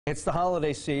It's the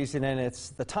holiday season and it's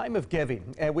the time of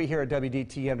giving, and we here at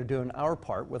WDTN are doing our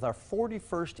part with our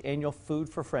 41st annual Food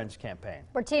for Friends campaign.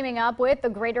 We're teaming up with the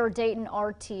Greater Dayton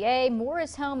RTA,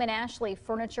 Morris Home and Ashley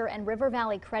Furniture and River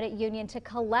Valley Credit Union to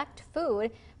collect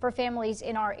food for families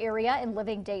in our area. And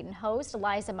Living Dayton host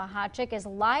Eliza Mahachik is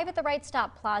live at the Right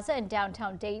Stop Plaza in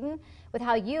downtown Dayton with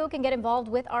how you can get involved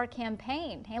with our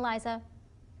campaign. Hey, Liza.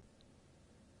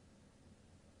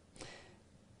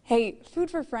 Hey, Food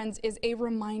for Friends is a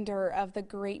reminder of the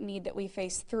great need that we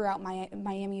face throughout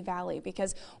Miami Valley,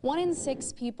 because 1 in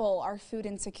 6 people are food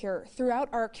insecure throughout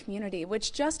our community,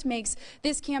 which just makes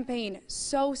this campaign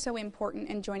so important.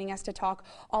 And joining us to talk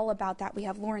all about that, we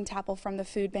have Lauren Tappel from the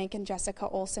Food Bank and Jessica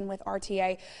Olson with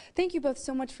RTA. Thank you both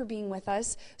so much for being with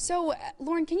us. So,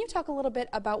 Lauren, can you talk a little bit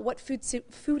about what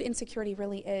food insecurity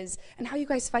really is and how you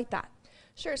guys fight that?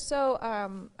 Sure. So,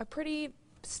 a pretty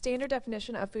standard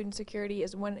definition of food insecurity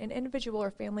is when an individual or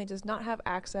family does not have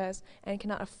access and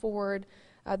cannot afford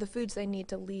the foods they need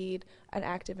to lead an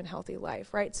active and healthy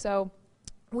life, right? So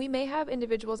we may have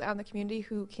individuals out in the community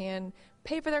who can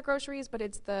pay for their groceries, but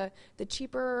it's the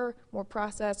cheaper, more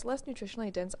processed, less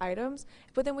nutritionally dense items.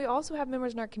 But then we also have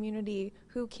members in our community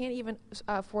who can't even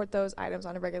afford those items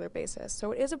on a regular basis.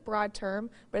 So it is a broad term,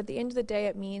 but at the end of the day,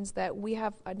 it means that we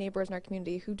have neighbors in our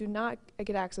community who do not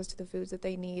get access to the foods that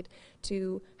they need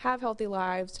to have healthy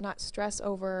lives, to not stress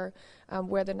over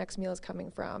where the next meal is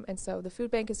coming from. And so the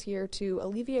food bank is here to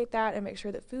alleviate that and make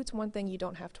sure that food's one thing you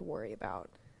don't have to worry about.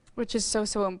 Which is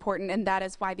so important, and that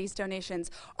is why these donations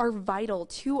are vital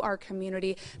to our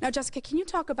community. Now, Jessica, can you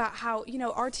talk about how,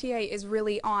 RTA is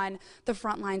really on the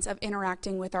front lines of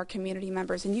interacting with our community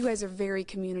members, and you guys are very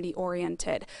community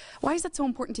oriented. Why is that so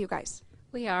important to you guys?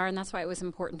 We are, and that's why it was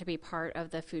important to be part of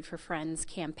the Food for Friends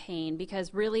campaign,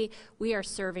 because really we are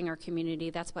serving our community.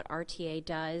 That's what RTA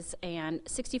does, and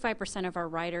 65% of our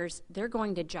riders, they're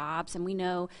going to jobs, and we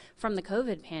know from the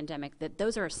COVID pandemic that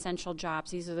those are essential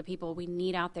jobs. These are the people we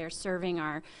need out there serving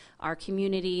our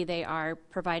community. They are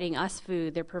providing us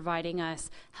food, they're providing us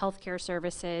healthcare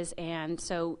services, and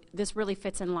so this really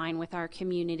fits in line with our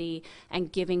community and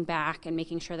giving back and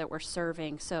making sure that we're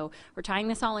serving. So we're tying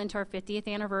this all into our 50th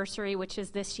anniversary, which is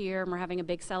this year, and we're having a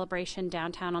big celebration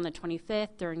downtown on the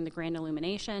 25th during the Grand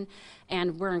Illumination,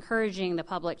 and we're encouraging the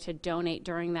public to donate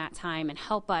during that time and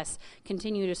help us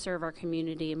continue to serve our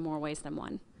community in more ways than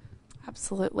one.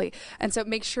 Absolutely. And so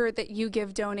make sure that you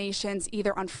give donations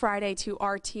either on Friday to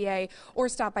RTA or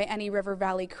stop by any River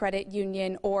Valley Credit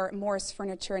Union or Morris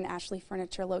Furniture and Ashley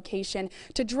Furniture location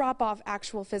to drop off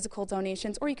actual physical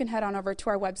donations, or you can head on over to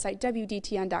our website,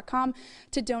 WDTN.com,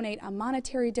 to donate a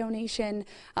monetary donation.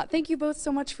 Thank you both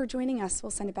so much for joining us. We'll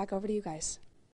send it back over to you guys.